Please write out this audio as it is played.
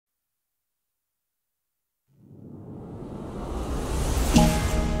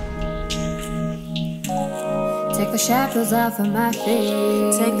Take the shackles off of my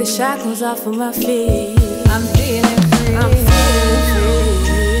feet. Take the shackles off of my feet. I'm feeling free. I'm feeling free.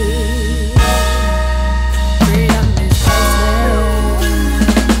 Freedom is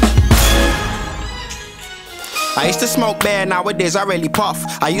I used to smoke bear, nowadays I really puff.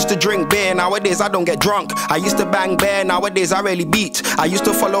 I used to drink beer, nowadays I don't get drunk. I used to bang bear, nowadays I really beat. I used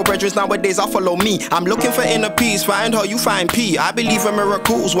to follow brethren, nowadays I follow me. I'm looking for inner peace, find her, you find P. I believe in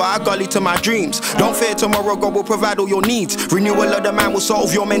miracles, why I gully to my dreams. Don't fear tomorrow, God will provide all your needs. Renewal of the mind will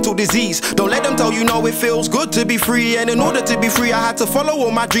solve your mental disease. Don't let them tell you no, it feels good to be free. And in order to be free, I had to follow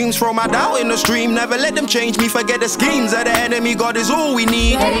all my dreams. Throw my doubt in the stream, never let them change me. Forget the schemes of the enemy, God is all we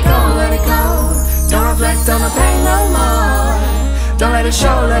need. Let it go, let it go. Don't reflect on the pain no more. Don't let it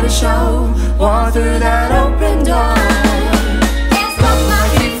show, let it show. Walk through that open door. Can't stop my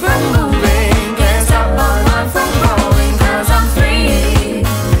feet from moving. Can't stop my mind from growing. Cause I'm free.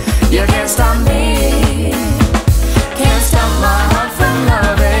 You can't stop me. Can't stop my heart from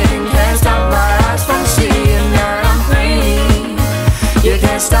loving. Can't stop my eyes from seeing that I'm free. You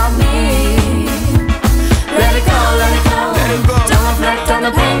can't stop me. Let it go, let it go. Let it go. Don't reflect on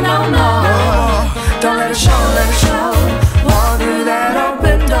the pain no more. Don't let it show, let it show. Walk through that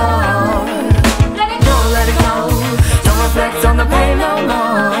open door. Let it go, let it go. Don't reflect on the pain no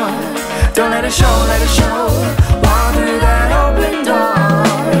more. Don't let it show, let it show. Walk through that open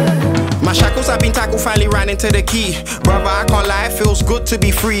door. My shackles have been tackled, finally ran into the key. Brother, I can't lie, it feels good to be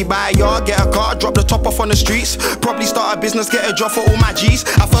free. Buy a yard, get a car, drop the top off on the streets. Probably start a business, get a job for all my G's.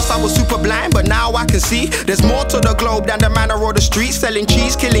 At first I was super blind, but now I can see. There's more to the globe than the manner or the streets. Selling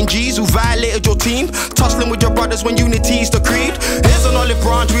cheese, killing G's who violated your team. Tussling with your brothers when unity's the creed. Here's an olive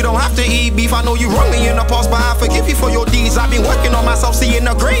branch, we don't have to eat beef. I know you wronged me in the past, but I forgive you for your deeds. I've been working on myself, seeing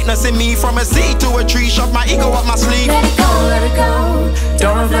the greatness in me. From a seed to a tree, shove my ego up my sleeve. Let it go, let it go.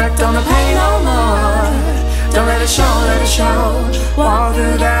 Don't reflect on the pain no more. Don't let it show, let it show. Walk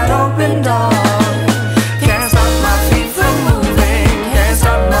through that open door. Can't stop my feet from moving. Can't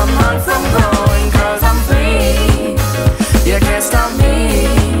stop my mind from growing. Cause I'm free. You can't stop me.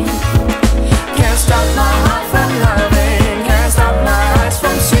 Can't stop my heart from loving. Can't stop my eyes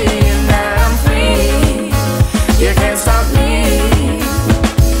from seeing that I'm free. You can't stop me.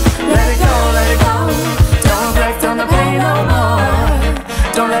 Let it go, let it go. Don't reflect on the pain no more.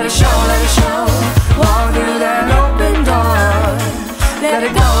 Don't let it show, let it show. Walk through that open door. Let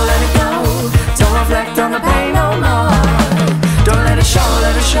it go, let it go. Don't reflect on the pain no more. Don't let it show,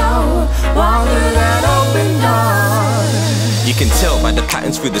 let it show. Walk through that open door. You can tell by the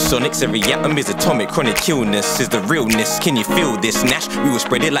patterns through the sonics. Every atom is atomic. Chronic illness is the realness. Can you feel this, Nash? We will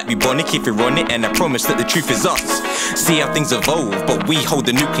spread it like bubonic if you're on it. And I promise that the truth is us. See how things evolve, but we hold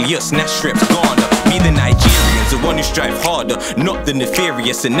the nucleus. Nash strips Ghana. Me the Nigerians, the one who strive harder, not the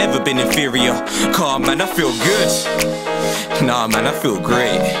nefarious and never been inferior. Calm man, I feel good. Nah man, I feel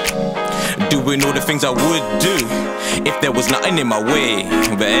great. Doing all the things I would do if there was nothing in my way.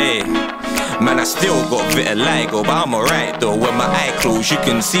 But hey, man, I still got vitiligo, but I'm alright though. When my eye closed, you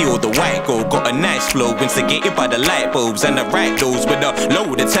can see all the white gold. Got a nice flow, instigated by the light bulbs and the right those with a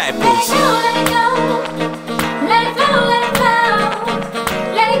load of typos. Let it go, let it go. Let it go, let it go.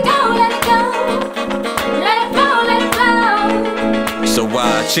 Let it go, let it go. Let it go, let it go. So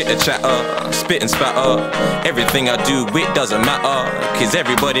I chitter chatter, spit and spatter. Everything I do, it doesn't matter. Cause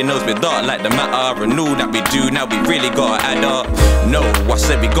everybody knows we're dark like the matter. And all that we do, now we really gotta add up. No, I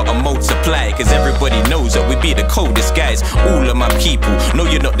said we gotta multiply. Cause everybody knows that we be the coldest guys. All of my people, know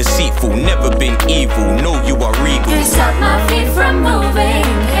you're not deceitful. Never been evil, know you are regal. Can't stop my feet from moving.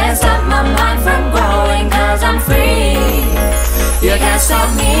 Can't stop my mind from growing. Cause I'm free. You can't stop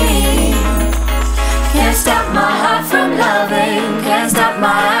me. Can't stop my heart from loving. Can't stop my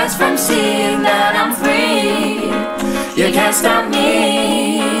eyes from seeing that I'm free. You can't stop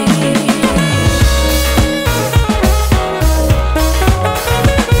me.